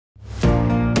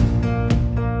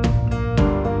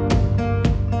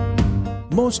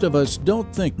Most of us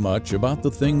don't think much about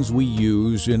the things we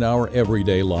use in our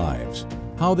everyday lives,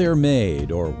 how they're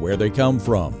made or where they come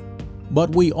from.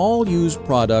 But we all use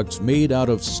products made out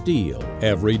of steel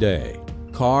every day.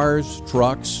 Cars,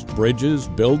 trucks, bridges,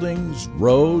 buildings,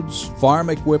 roads, farm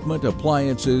equipment,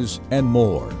 appliances, and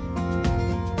more.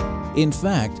 In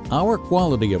fact, our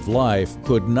quality of life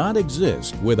could not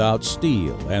exist without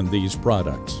steel and these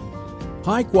products.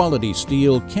 High-quality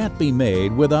steel can't be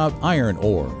made without iron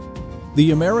ore.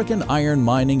 The American iron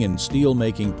mining and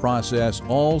steel-making process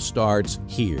all starts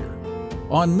here.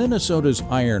 On Minnesota's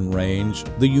Iron Range,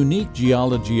 the unique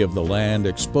geology of the land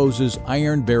exposes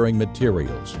iron-bearing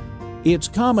materials. It's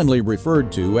commonly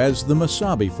referred to as the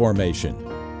Mesabi Formation.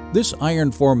 This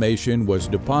iron formation was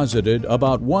deposited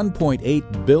about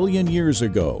 1.8 billion years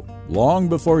ago, long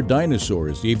before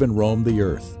dinosaurs even roamed the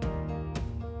Earth.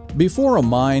 Before a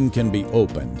mine can be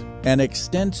opened, an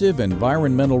extensive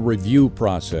environmental review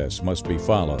process must be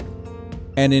followed.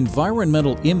 An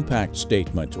environmental impact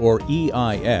statement, or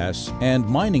EIS, and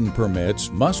mining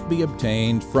permits must be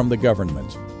obtained from the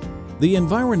government. The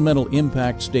environmental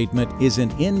impact statement is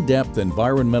an in-depth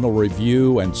environmental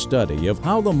review and study of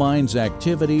how the mine's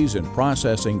activities and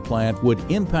processing plant would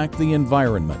impact the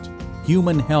environment,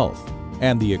 human health,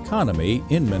 and the economy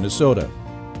in Minnesota.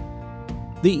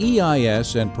 The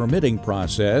EIS and permitting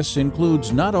process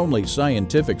includes not only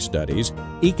scientific studies,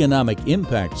 economic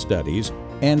impact studies,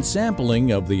 and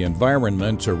sampling of the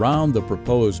environment around the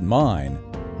proposed mine,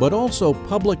 but also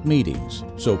public meetings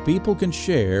so people can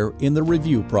share in the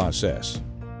review process.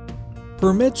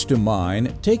 Permits to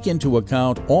mine take into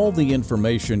account all the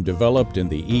information developed in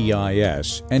the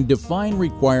EIS and define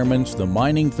requirements the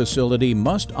mining facility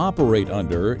must operate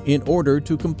under in order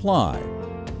to comply.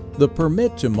 The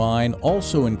permit to mine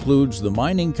also includes the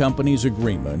mining company's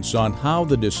agreements on how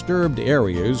the disturbed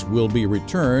areas will be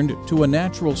returned to a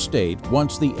natural state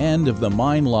once the end of the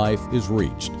mine life is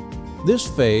reached. This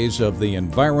phase of the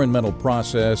environmental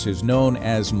process is known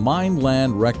as mine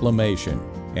land reclamation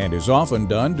and is often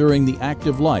done during the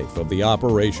active life of the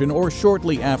operation or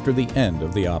shortly after the end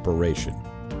of the operation.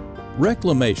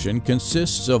 Reclamation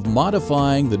consists of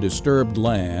modifying the disturbed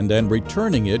land and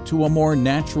returning it to a more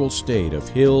natural state of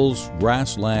hills,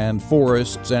 grassland,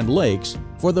 forests, and lakes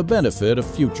for the benefit of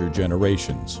future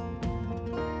generations.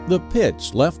 The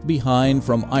pits left behind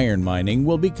from iron mining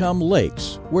will become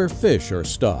lakes where fish are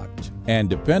stocked, and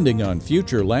depending on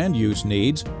future land use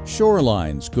needs,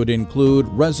 shorelines could include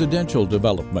residential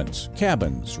developments,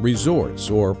 cabins, resorts,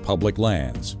 or public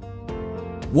lands.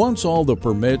 Once all the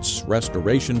permits,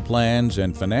 restoration plans,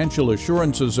 and financial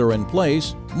assurances are in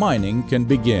place, mining can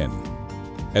begin.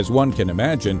 As one can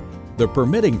imagine, the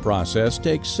permitting process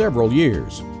takes several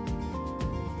years.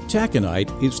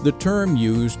 Taconite is the term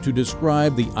used to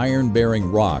describe the iron-bearing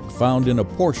rock found in a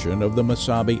portion of the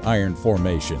Mesabi Iron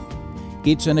Formation.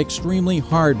 It's an extremely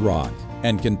hard rock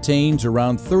and contains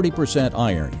around 30%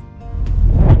 iron.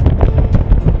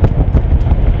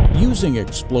 Using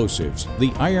explosives,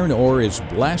 the iron ore is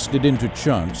blasted into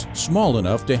chunks small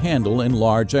enough to handle in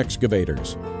large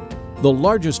excavators. The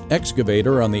largest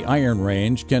excavator on the Iron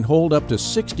Range can hold up to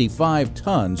 65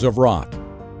 tons of rock.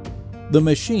 The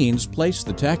machines place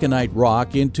the taconite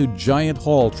rock into giant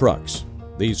haul trucks.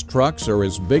 These trucks are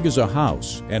as big as a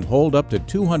house and hold up to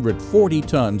 240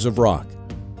 tons of rock.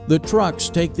 The trucks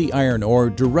take the iron ore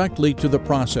directly to the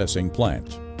processing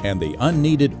plant and the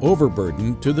unneeded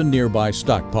overburden to the nearby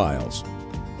stockpiles.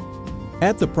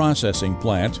 At the processing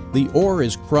plant, the ore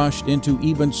is crushed into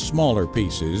even smaller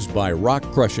pieces by rock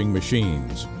crushing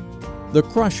machines. The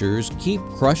crushers keep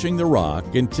crushing the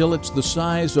rock until it's the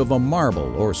size of a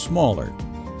marble or smaller.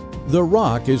 The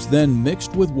rock is then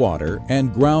mixed with water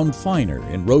and ground finer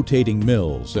in rotating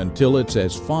mills until it's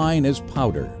as fine as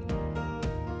powder.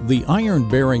 The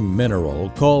iron-bearing mineral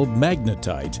called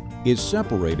magnetite is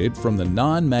separated from the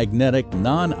non-magnetic,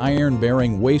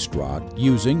 non-iron-bearing waste rock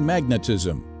using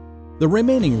magnetism. The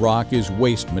remaining rock is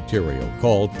waste material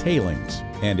called tailings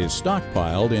and is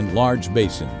stockpiled in large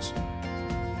basins.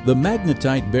 The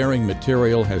magnetite-bearing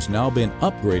material has now been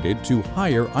upgraded to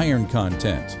higher iron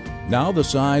content, now the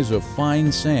size of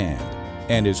fine sand,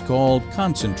 and is called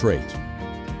concentrate.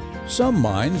 Some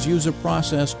mines use a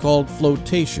process called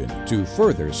flotation to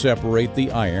further separate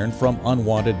the iron from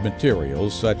unwanted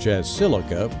materials such as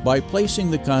silica by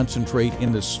placing the concentrate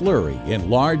in the slurry in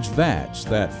large vats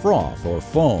that froth or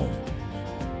foam.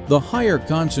 The higher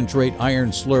concentrate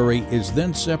iron slurry is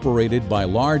then separated by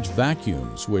large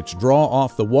vacuums which draw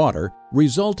off the water,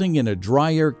 resulting in a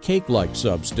drier cake-like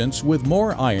substance with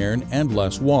more iron and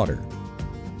less water.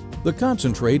 The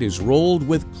concentrate is rolled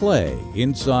with clay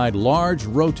inside large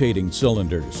rotating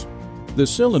cylinders. The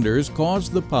cylinders cause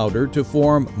the powder to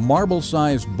form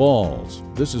marble-sized balls.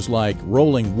 This is like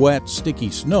rolling wet, sticky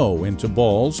snow into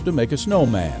balls to make a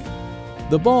snowman.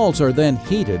 The balls are then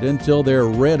heated until they're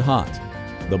red hot.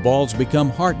 The balls become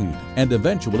hardened and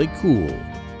eventually cool.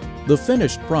 The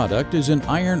finished product is an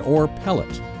iron ore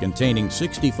pellet containing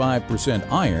 65%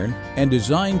 iron and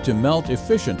designed to melt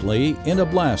efficiently in a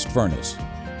blast furnace.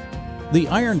 The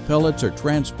iron pellets are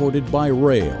transported by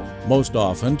rail, most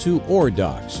often to ore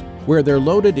docks, where they're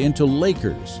loaded into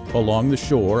lakers along the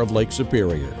shore of Lake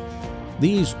Superior.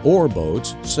 These ore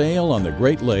boats sail on the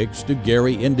Great Lakes to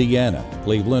Gary, Indiana,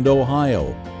 Cleveland,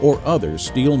 Ohio, or other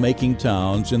steel-making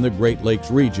towns in the Great Lakes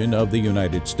region of the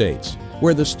United States,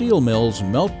 where the steel mills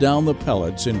melt down the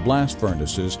pellets in blast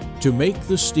furnaces to make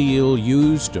the steel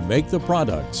used to make the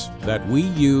products that we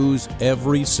use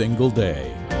every single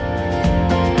day.